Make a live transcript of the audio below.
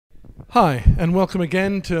Hi, and welcome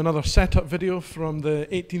again to another setup video from the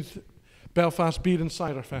 18th Belfast Beer and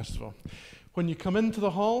Cider Festival. When you come into the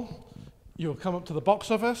hall, you'll come up to the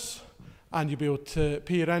box office and you'll be able to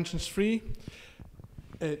pay your entrance free.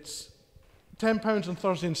 It's £10 on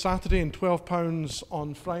Thursday and Saturday and £12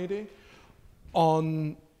 on Friday.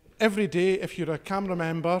 On every day, if you're a CAMRA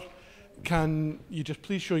member, can you just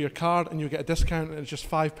please show your card and you'll get a discount, and it's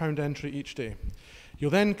just £5 entry each day.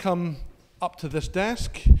 You'll then come up to this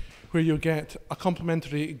desk where you'll get a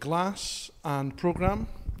complimentary glass and programme.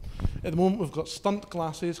 At the moment we've got stunt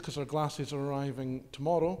glasses because our glasses are arriving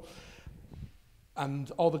tomorrow, and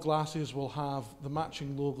all the glasses will have the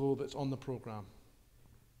matching logo that's on the programme.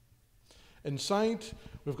 Inside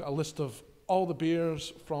we've got a list of all the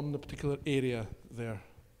beers from the particular area there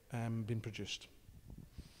being produced.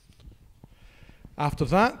 After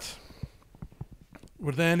that,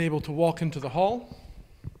 we're then able to walk into the hall,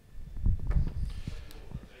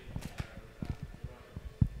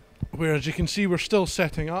 where, as you can see, we're still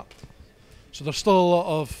setting up. So there's still a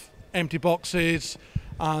lot of empty boxes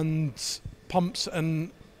and pumps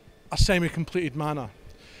in a semi-completed manner.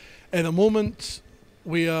 In a moment,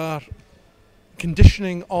 we are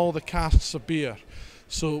conditioning all the casks of beer.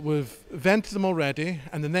 So we've vented them already,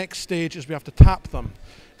 and the next stage is we have to tap them,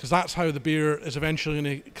 because that's how the beer is eventually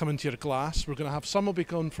going to come into your glass. We're going to have some will be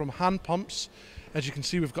coming from hand pumps, as you can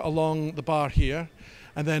see we've got along the bar here,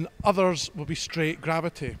 and then others will be straight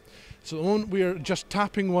gravity. So at the moment we're just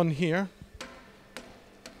tapping one here,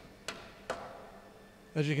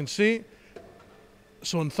 as you can see.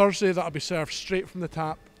 So on Thursday that'll be served straight from the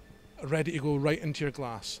tap, ready to go right into your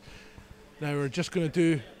glass. Now we're just going to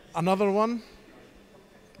do another one.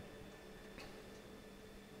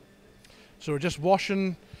 So we're just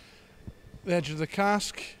washing the edge of the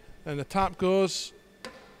cask, and the tap goes,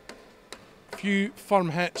 a few firm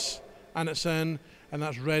hits and it's in, and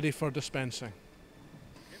that's ready for dispensing.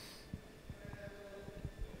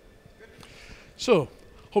 So,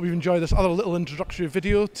 hope you've enjoyed this other little introductory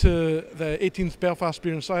video to the 18th Belfast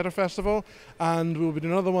Beer and Cider Festival, and we'll be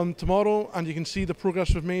doing another one tomorrow, and you can see the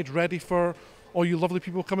progress we've made ready for all you lovely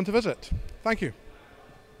people coming to visit. Thank you.